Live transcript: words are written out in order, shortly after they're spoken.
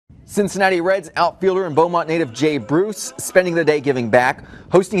Cincinnati Reds outfielder and Beaumont native Jay Bruce spending the day giving back,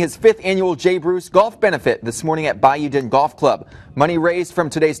 hosting his 5th annual Jay Bruce Golf Benefit this morning at Bayou Golf Club. Money raised from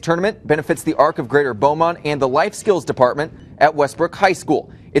today's tournament benefits the Arc of Greater Beaumont and the Life Skills Department at West Brook High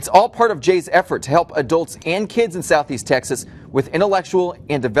School. It's all part of Jay's effort to help adults and kids in Southeast Texas with intellectual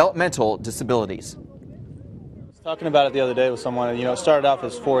and developmental disabilities. Talking about it the other day with someone, it started off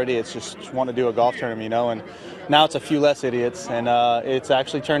as 4 idiots just wanting to do a golf tournament, and now it's a few less idiots, and it's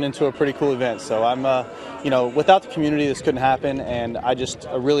actually turned into a pretty cool event. So I'm, without the community, this couldn't happen, and I just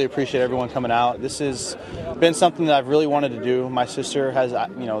really appreciate everyone coming out. This has been something that I've really wanted to do. My sister has,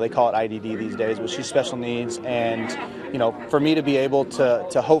 they call it IDD these days, but she's special needs, and for me to be able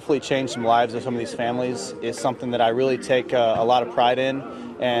to hopefully change some lives of some of these families is something that I really take a lot of pride in,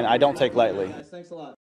 and I don't take lightly. Thanks a lot.